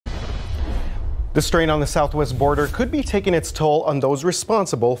The strain on the southwest border could be taking its toll on those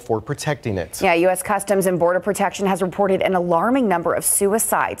responsible for protecting it. Yeah, U.S. Customs and Border Protection has reported an alarming number of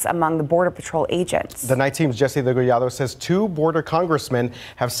suicides among the Border Patrol agents. The night team's Jessie Degollado says 2 border congressmen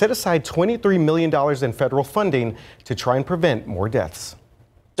have set aside $23 million in federal funding to try and prevent more deaths.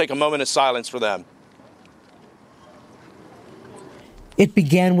 Take a moment of silence for them. It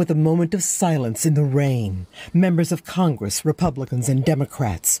began with a moment of silence in the rain. Members of Congress, Republicans and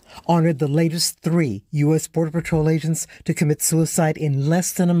Democrats, honored the latest 3 U.S. Border Patrol agents to commit suicide in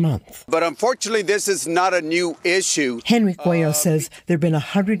less than a month. But unfortunately, this is not a new issue. Henry Cuellar says there have been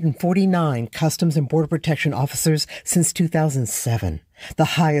 149 Customs and Border Protection officers since 2007, the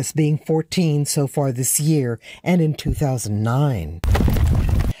highest being 14 so far this year and in 2009.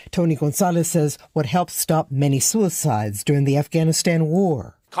 Tony Gonzalez says what helped stop many suicides during the Afghanistan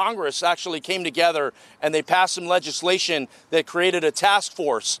war. Congress actually came together and they passed some legislation that created a task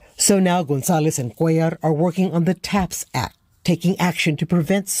force. So now Gonzalez and Cuellar are working on the TAPS Act, taking action to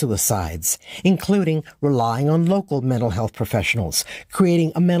prevent suicides, including relying on local mental health professionals,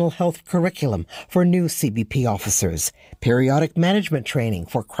 creating a mental health curriculum for new CBP officers, periodic management training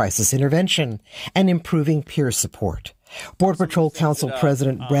for crisis intervention, and improving peer support. Border Patrol Council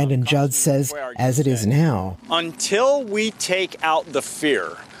President Brandon Judd says, as it is now, until we take out the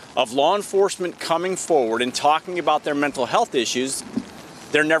fear of law enforcement coming forward and talking about their mental health issues,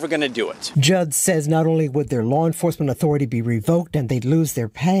 they're never going to do it. Judd says not only would their law enforcement authority be revoked and they'd lose their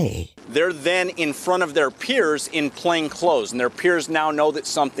pay. They're then in front of their peers in plain clothes, and their peers now know that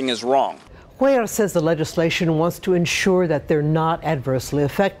something is wrong. Cuellar says the legislation wants to ensure that they're not adversely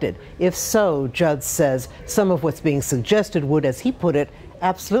affected. If so, Judd says some of what's being suggested would, as he put it,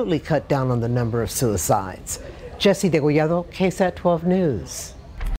 absolutely cut down on the number of suicides. Jessie Degollado, KSAT 12 News.